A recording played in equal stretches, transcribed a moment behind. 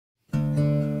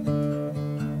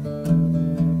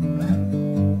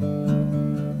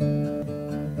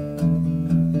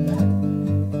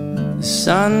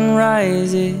sun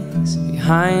rises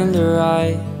behind her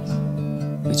eyes,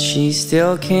 but she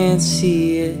still can't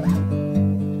see it.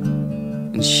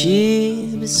 And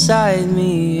she's beside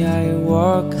me, I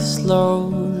walk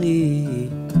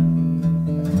slowly.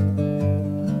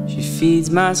 She feeds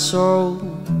my soul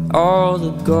all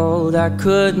the gold I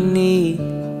could need.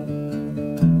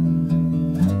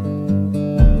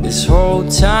 This whole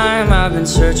time I've been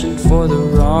searching for the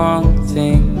wrong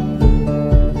thing.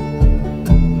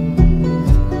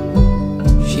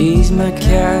 She's my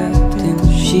captain,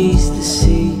 she's the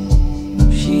sea.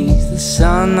 She's the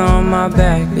sun on my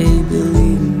back, baby,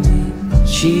 believe me.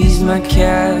 She's my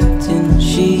captain,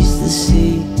 she's the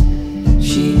sea.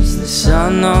 She's the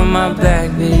sun on my back,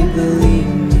 baby,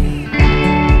 believe me.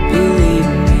 Believe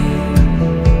me.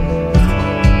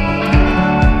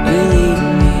 Believe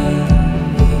me.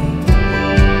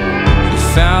 She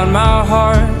found my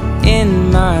heart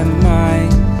in my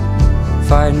mind,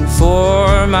 fighting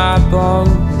for my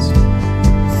bones.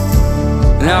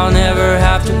 And I'll never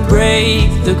have to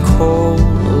break the cold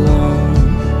alone.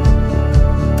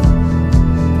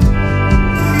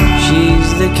 She's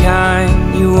the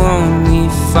kind you only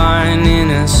find in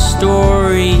a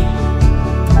story.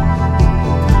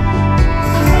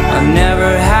 I've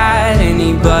never had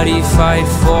anybody fight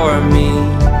for me.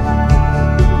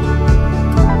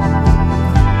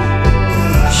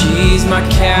 She's my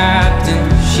captain,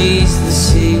 she's the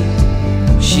sea.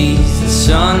 She's the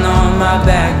sun on my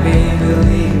back, baby,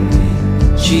 believe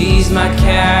me. She's my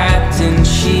captain,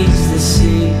 she's the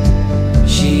sea.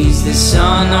 She's the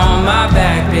sun on my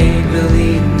back, baby,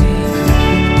 believe me.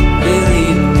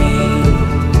 Believe me.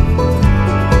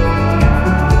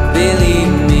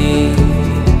 Believe me.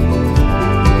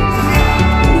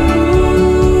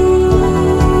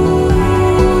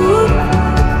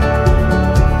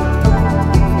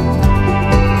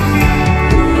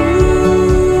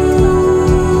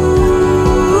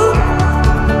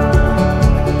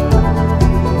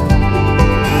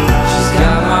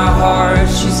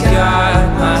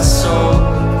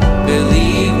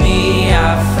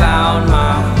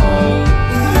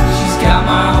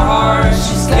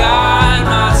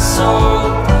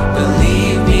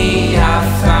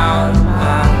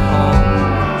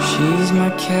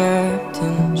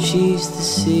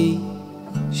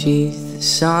 She's the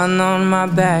sun on my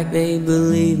back, babe,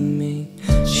 believe me.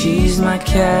 She's my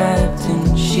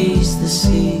captain, she's the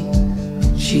sea.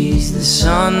 She's the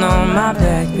sun on my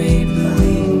back, babe,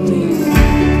 believe me.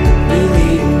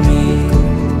 Believe me.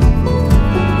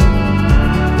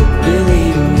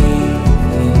 Believe me.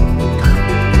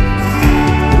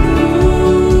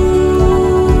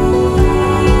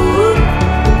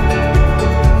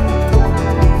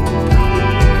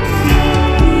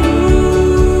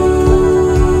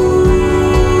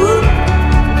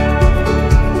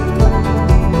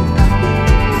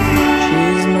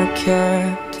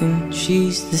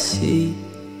 She's the sea,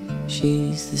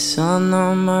 she's the sun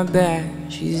on my back,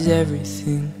 she's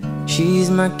everything. She's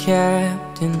my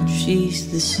captain,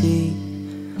 she's the sea.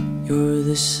 You're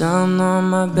the sun on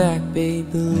my back, babe,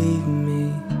 believe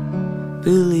me.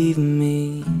 Believe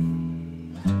me.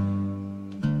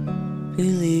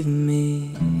 Believe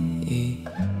me.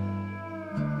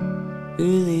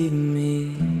 Believe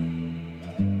me.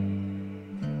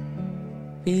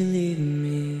 Believe